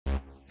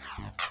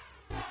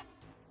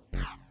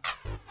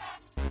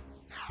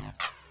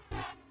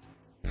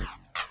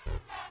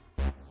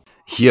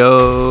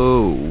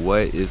Yo,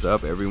 what is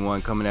up,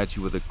 everyone? Coming at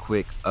you with a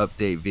quick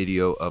update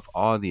video of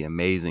all the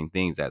amazing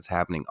things that's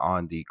happening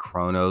on the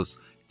Cronos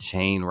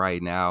chain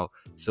right now.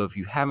 So if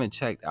you haven't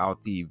checked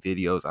out the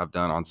videos I've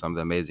done on some of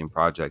the amazing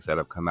projects that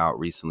have come out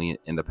recently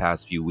in the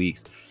past few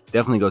weeks,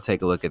 definitely go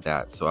take a look at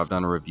that. So I've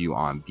done a review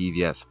on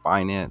VVS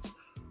Finance,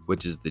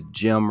 which is the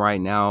gem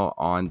right now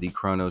on the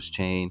Cronos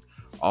chain.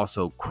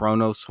 Also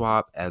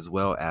Chronoswap as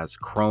well as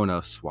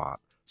Cronaswap.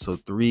 So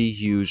three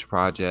huge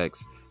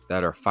projects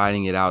that are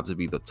fighting it out to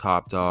be the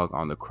top dog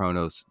on the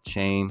Cronos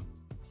chain.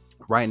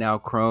 Right now,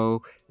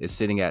 Crow is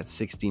sitting at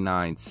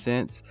 69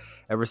 cents.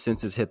 Ever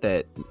since it's hit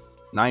that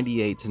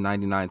 98 to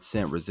 99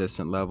 cent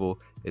resistant level,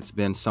 it's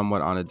been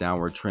somewhat on a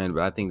downward trend,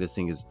 but I think this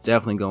thing is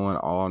definitely going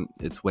on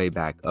its way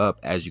back up.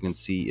 As you can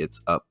see,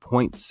 it's up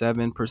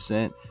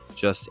 0.7%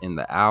 just in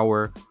the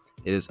hour.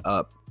 It is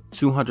up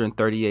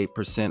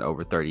 238%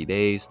 over 30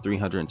 days,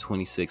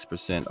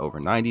 326% over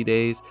 90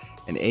 days,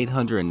 and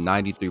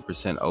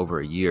 893%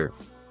 over a year.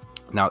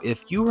 Now,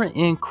 if you were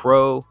in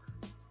Crow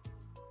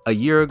a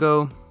year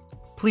ago,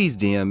 please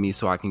DM me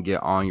so I can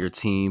get on your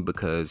team,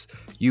 because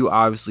you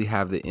obviously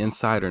have the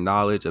insider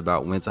knowledge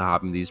about when to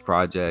hop in these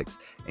projects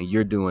and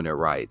you're doing it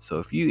right. So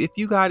if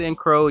you got in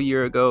Crow a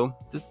year ago,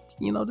 just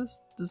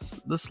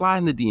slide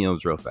in the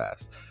DMs real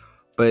fast.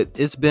 But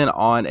it's been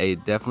on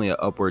definitely an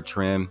upward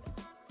trend.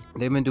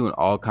 They've been doing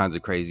all kinds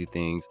of crazy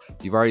things.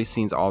 You've already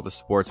seen all the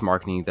sports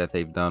marketing that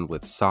they've done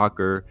with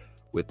soccer,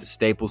 with the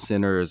Staples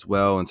Center as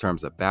well in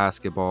terms of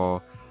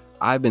basketball.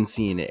 I've been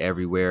seeing it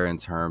everywhere in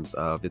terms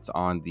of it's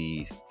on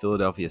the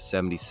Philadelphia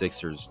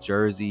 76ers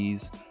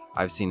jerseys.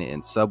 I've seen it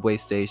in subway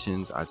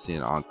stations. I've seen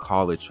it on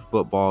college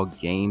football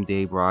game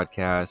day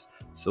broadcasts.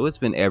 So it's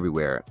been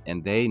everywhere.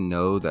 And they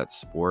know that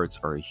sports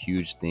are a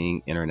huge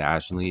thing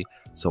internationally.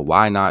 So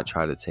why not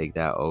try to take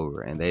that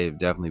over? And they've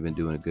definitely been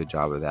doing a good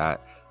job of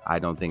that. I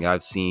don't think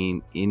I've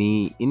seen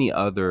any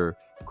other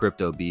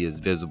crypto be as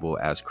visible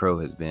as Crow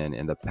has been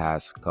in the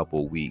past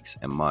couple weeks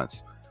and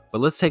months.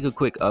 But let's take a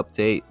quick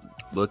update,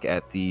 look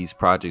at these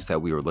projects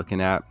that we were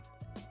looking at.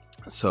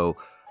 So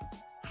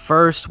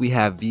first we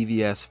have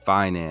VVS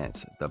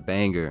Finance, the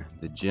banger,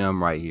 the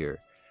gem right here.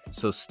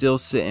 So still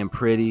sitting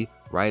pretty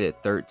right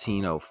at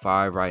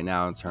 13.05 right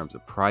now in terms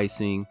of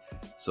pricing.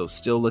 So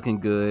still looking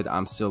good.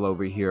 I'm still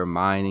over here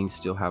mining,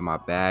 still have my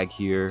bag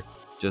here.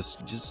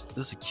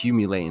 Just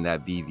accumulating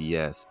that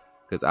VVS,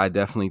 because I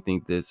definitely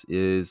think this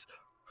is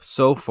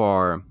so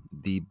far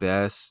the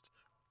best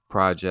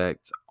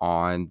project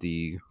on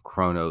the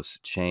Cronos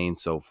chain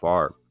so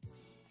far.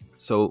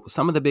 So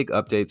some of the big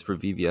updates for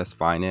VVS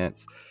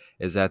Finance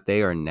is that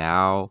they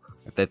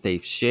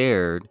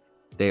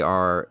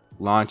are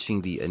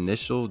launching the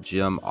initial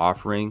gem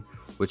offering,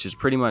 which is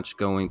pretty much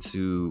going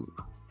to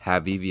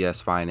have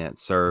VVS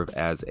Finance serve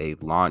as a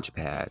launch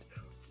pad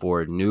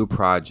for new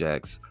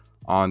projects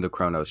on the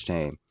Cronos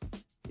chain.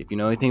 If you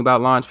know anything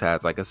about launch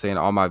pads, like I say in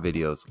all my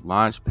videos,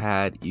 launch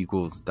pad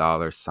equals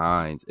dollar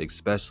signs,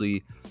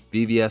 especially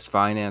VVS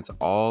Finance.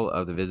 All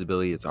of the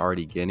visibility it's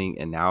already getting,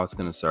 and now it's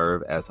going to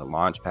serve as a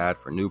launch pad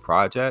for new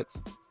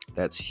projects.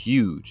 That's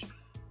huge.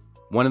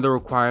 One of the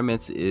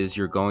requirements is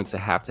you're going to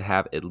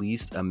have at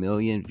least 1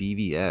 million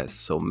VVS.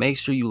 So make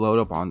sure you load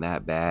up on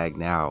that bag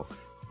now.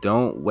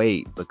 Don't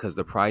wait, because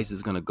the price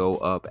is going to go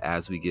up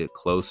as we get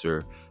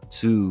closer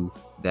to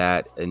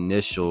that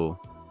initial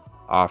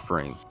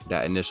offering,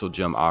 that initial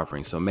gem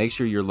offering. So make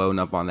sure you're loading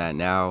up on that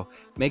now.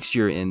 Make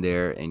sure you're in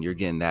there and you're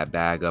getting that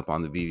bag up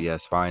on the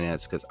VVS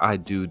Finance, because I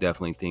do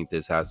definitely think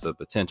this has the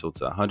potential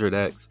to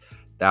 100x,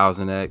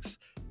 1000x.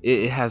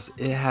 It has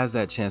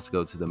that chance to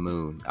go to the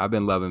moon. I've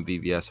been loving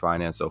VVS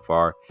Finance so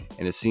far,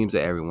 and it seems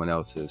that everyone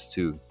else is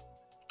too.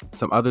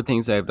 Some other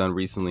things they've done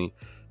recently,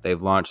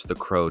 they've launched the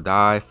Crow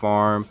Dye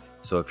farm.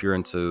 So if you're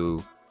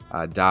into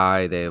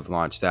dye, they have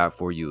launched that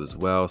for you as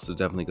well. So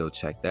definitely go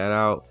check that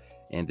out.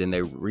 And then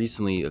they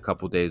recently, a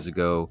couple days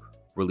ago,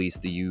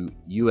 released the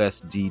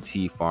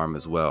USDT farm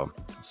as well.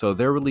 So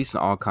they're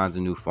releasing all kinds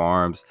of new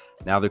farms.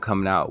 Now they're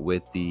coming out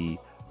with the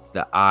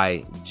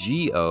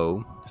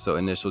IGO, so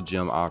initial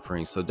gem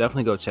offering. So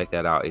definitely go check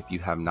that out if you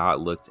have not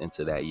looked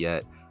into that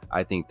yet.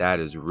 I think that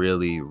is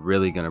really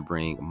going to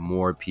bring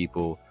more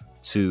people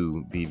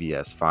to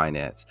VVS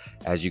Finance.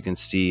 As you can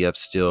see, I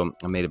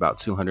made about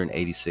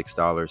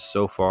 $286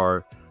 so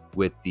far,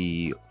 with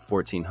the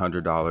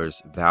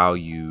 $1,400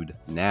 valued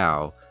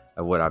now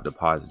of what I've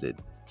deposited.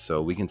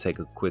 So we can take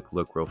a quick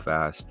look real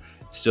fast.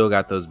 Still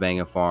got those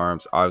banging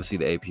farms. Obviously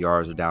the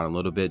APRs are down a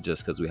little bit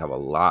just because we have a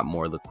lot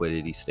more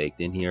liquidity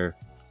staked in here.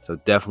 So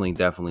definitely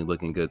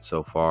looking good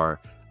so far.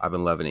 I've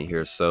been loving it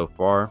here so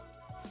far.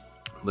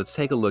 Let's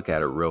take a look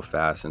at it real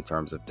fast in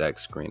terms of deck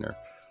screener.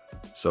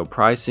 So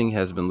pricing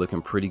has been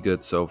looking pretty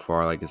good so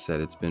far. Like I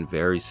said, it's been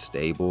very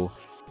stable,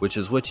 which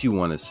is what you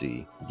want to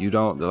see.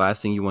 The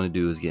last thing you want to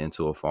do is get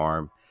into a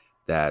farm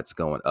that's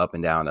going up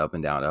and down, up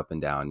and down, up and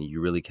down.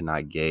 You really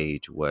cannot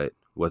gauge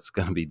what's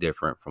going to be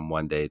different from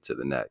one day to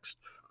the next.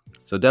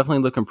 So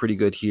definitely looking pretty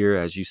good here.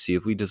 As you see,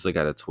 if we just look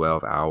at a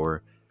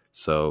 12-hour,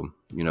 so,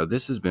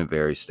 this has been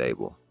very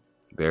stable,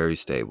 very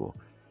stable.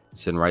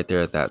 sitting right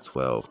there at that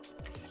 12.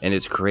 And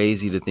it's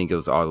crazy to think it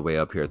was all the way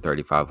up here at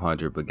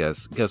 3,500. But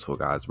guess what,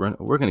 guys? We're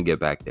going to get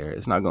back there.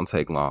 It's not going to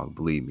take long,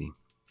 believe me.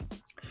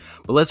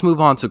 But let's move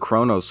on to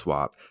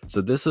Chronoswap.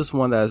 So this is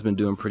one that has been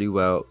doing pretty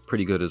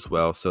good as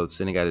well. So it's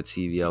sitting at a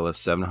TVL of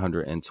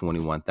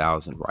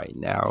 721,000 right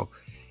now.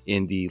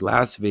 In the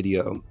last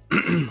video,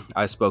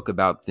 I spoke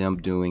about them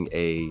doing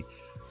a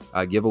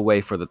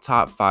giveaway for the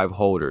top 5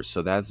 holders.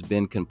 So that's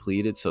been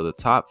completed. So the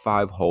top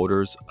 5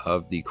 holders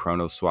of the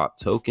Chronoswap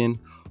token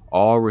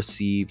all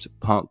received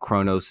Punk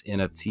Cronos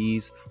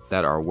NFTs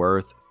that are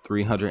worth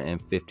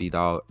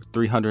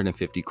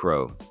 $350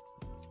 Cro.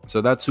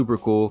 So that's super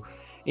cool.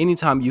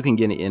 Anytime you can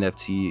get an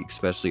NFT,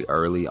 especially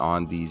early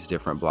on these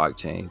different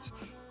blockchains,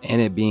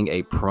 and it being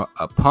a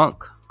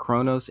Punk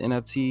Cronos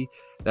NFT,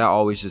 that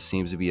always just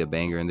seems to be a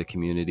banger in the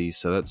community.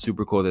 So that's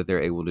super cool that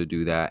they're able to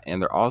do that.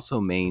 And they're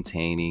also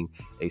maintaining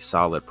a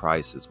solid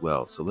price as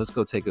well. So let's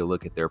go take a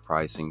look at their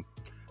pricing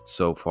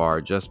so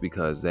far, just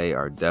because they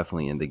are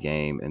definitely in the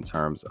game in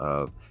terms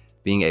of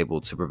being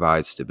able to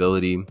provide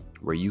stability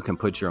where you can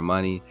put your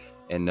money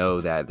and know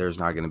that there's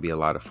not going to be a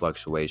lot of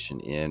fluctuation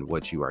in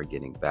what you are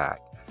getting back.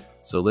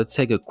 So let's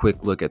take a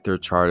quick look at their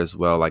chart as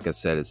well. Like I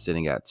said, it's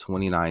sitting at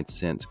 29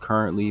 cents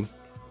currently.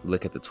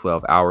 Look at the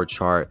 12-hour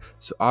chart.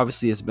 So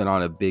obviously it's been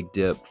on a big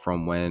dip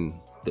from when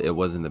it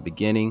was in the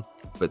beginning,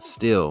 but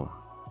still,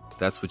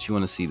 that's what you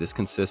want to see, this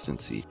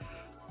consistency.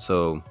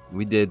 So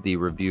we did the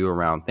review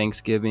around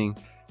Thanksgiving,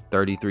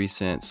 33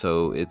 cents.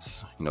 So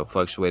it's,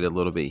 fluctuated a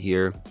little bit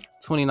here.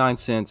 29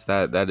 cents,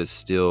 that is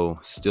still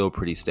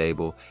pretty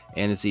stable,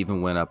 and it's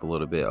even went up a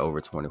little bit over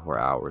 24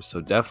 hours.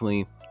 So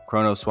definitely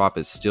Chronoswap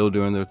is still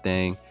doing their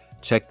thing.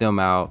 Check them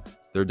out.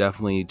 They're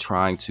definitely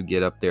trying to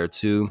get up there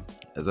too.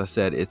 As I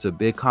said, it's a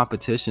big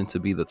competition to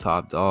be the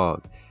top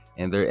dog,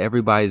 and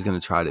everybody's going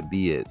to try to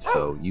be it.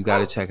 So you got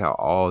to check out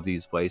all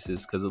these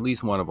places, because at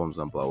least one of them's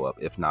going to blow up,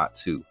 if not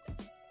two.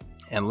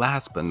 And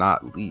last but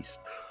not least,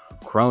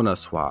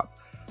 Cronaswap.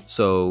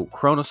 So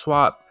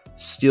Chronoswap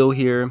still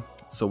here.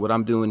 So what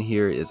I'm doing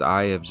here is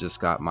I have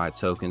just got my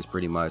tokens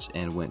pretty much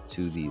and went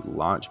to the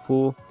launch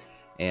pool,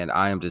 and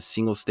I am just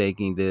single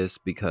staking this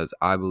because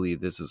I believe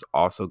this is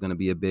also going to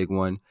be a big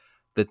one.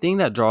 The thing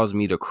that draws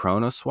me to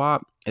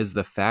Chronoswap is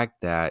the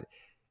fact that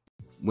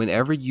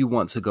whenever you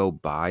want to go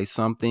buy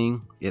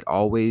something, it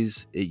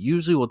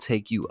usually will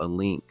take you to a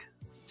link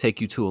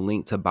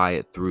to buy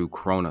it through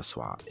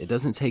Chronoswap. It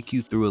doesn't take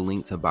you through a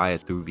link to buy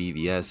it through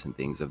VVS and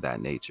things of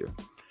that nature.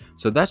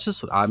 So that's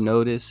just what I've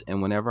noticed.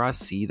 And whenever I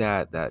see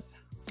that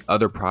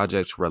other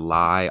projects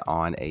rely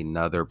on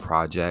another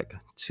project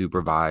to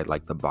provide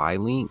like the buy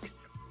link,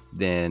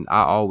 then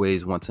I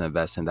always want to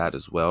invest in that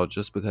as well,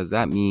 just because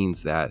that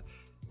means that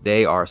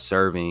they are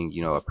serving,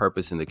 a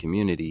purpose in the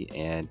community,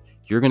 and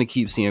you're going to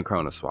keep seeing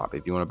Chronoswap.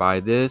 If you want to buy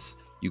this,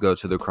 you go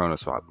to the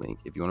Chronoswap link.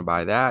 If you want to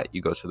buy that,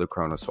 you go to the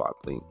Chronoswap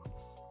link.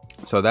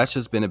 So that's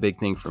just been a big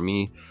thing for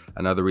me.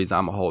 Another reason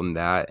I'm holding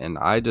that. And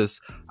I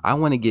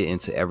want to get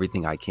into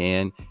everything I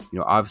can.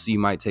 Obviously you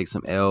might take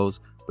some L's,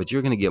 but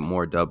you're going to get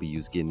more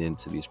W's getting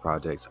into these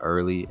projects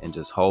early and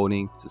just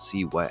holding to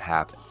see what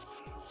happens.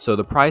 So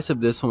the price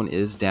of this one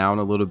is down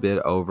a little bit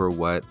over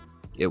what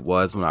it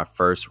was when I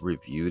first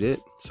reviewed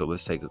it. So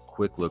let's take a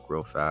quick look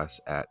real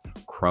fast at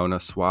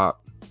Chronoswap.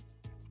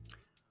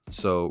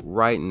 So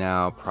right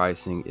now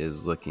pricing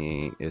is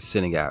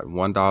sitting at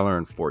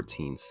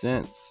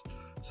 $1.14.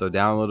 So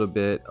down a little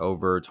bit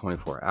over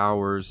 24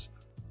 hours.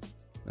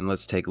 And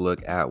let's take a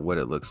look at what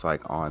it looks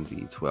like on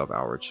the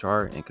 12-hour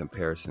chart in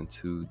comparison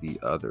to the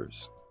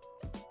others.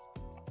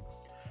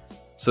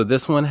 So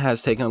this one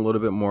has taken a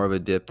little bit more of a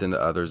dip than the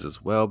others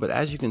as well, but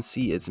as you can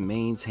see, it's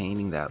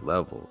maintaining that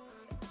level.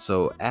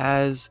 So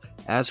as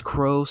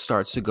Crow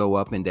starts to go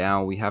up and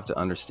down, we have to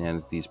understand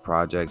that these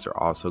projects are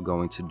also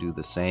going to do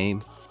the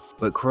same.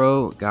 But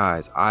Crow,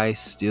 guys, I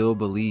still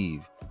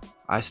believe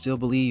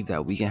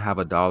that we can have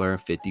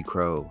 $1.50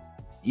 Crow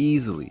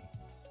easily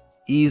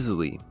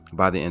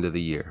by the end of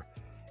the year.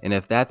 And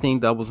if that thing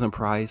doubles in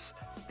price,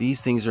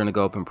 these things are going to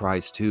go up in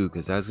price too,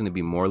 because that's going to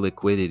be more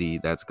liquidity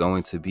that's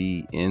going to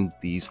be in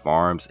these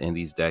farms and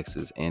these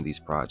dexes and these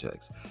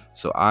projects.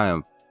 So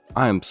I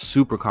am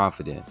super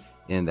confident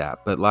in that.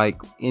 But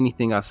like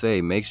anything I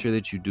say, make sure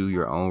that you do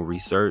your own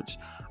research.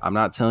 I'm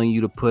not telling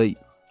you to put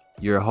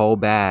your whole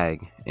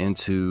bag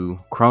into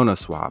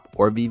Chronoswap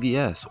or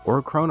VVS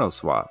or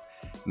Chronoswap.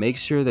 Make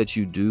sure that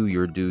you do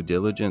your due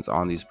diligence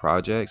on these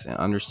projects and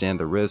understand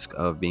the risk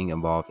of being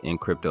involved in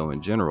crypto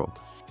in general.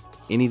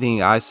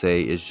 Anything I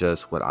say is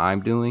just what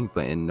I'm doing,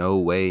 but in no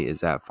way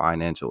is that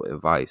financial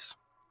advice.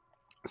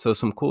 So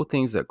some cool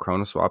things that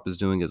Chronoswap is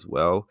doing as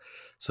well.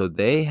 So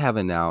they have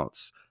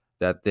announced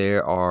that they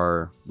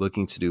are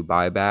looking to do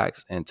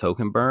buybacks and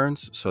token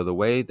burns. So the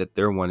way that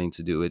they're wanting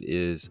to do it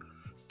is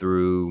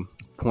through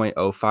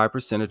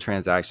 0.05% of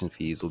transaction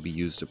fees will be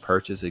used to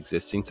purchase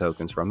existing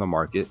tokens from the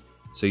market.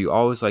 So you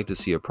always like to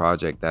see a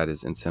project that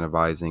is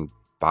incentivizing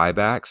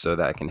buybacks so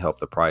that can help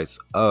the price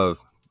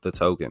of the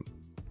token.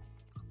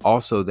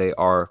 Also, they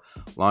are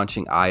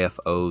launching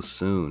IFOs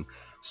soon.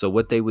 So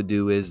what they would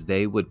do is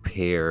they would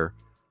pair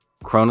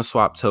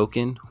Chronoswap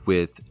token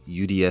with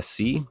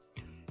UDSC.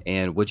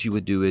 And what you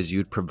would do is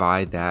you'd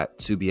provide that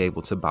to be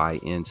able to buy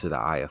into the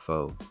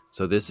IFO.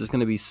 So this is going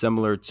to be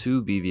similar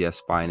to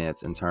VVS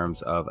Finance in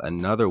terms of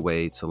another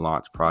way to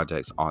launch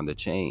projects on the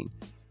chain.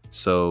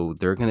 So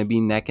they're going to be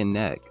neck and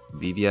neck.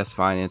 VVS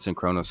Finance and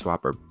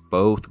Chronoswap are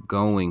both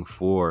going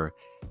for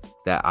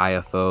that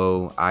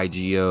IFO,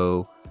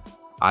 IGO,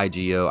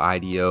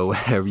 IDO,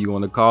 whatever you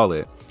want to call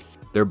it.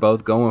 They're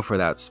both going for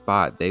that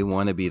spot. They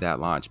want to be that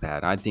launch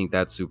pad. I think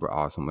that's super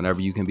awesome.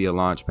 Whenever you can be a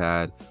launch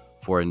pad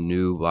for a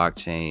new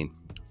blockchain,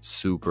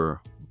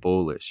 super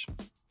bullish.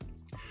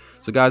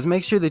 So guys,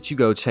 make sure that you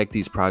go check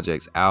these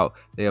projects out.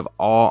 They have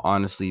all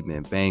honestly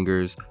been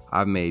bangers.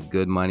 I've made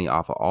good money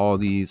off of all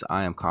these.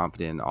 I am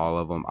confident in all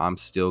of them. I'm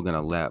still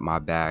gonna let my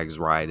bags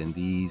ride in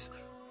these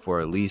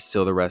for at least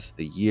till the rest of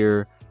the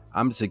year.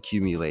 I'm just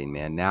accumulating,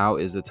 man. Now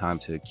is the time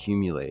to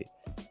accumulate.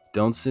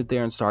 Don't sit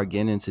there and start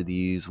getting into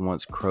these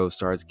once Crow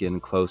starts getting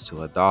close to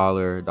 $1,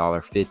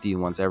 $1.50,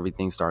 once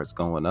everything starts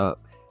going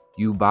up.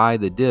 You buy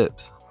the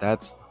dips.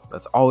 That's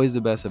always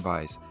the best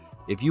advice.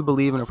 If you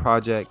believe in a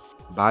project,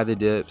 buy the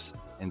dips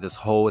and just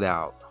hold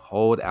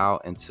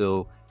out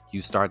until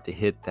you start to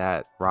hit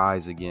that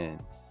rise again.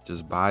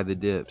 Just buy the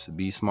dips.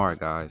 Be smart,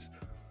 guys.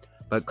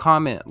 But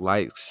comment,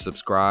 like,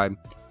 subscribe.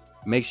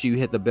 Make sure you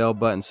hit the bell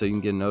button so you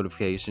can get a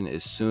notification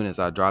as soon as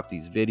I drop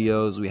these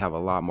videos. We have a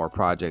lot more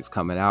projects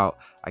coming out.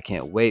 I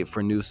can't wait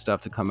for new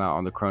stuff to come out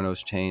on the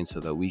Cronos chain so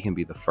that we can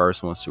be the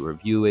first ones to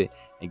review it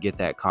and get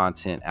that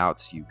content out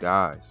to you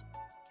guys.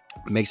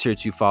 Make sure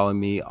that you follow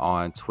me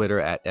on Twitter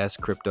at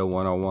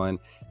scrypto101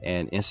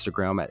 and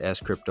Instagram at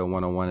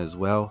scrypto101 as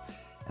well.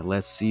 And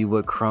let's see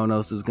what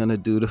Cronos is going to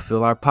do to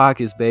fill our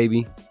pockets,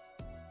 baby.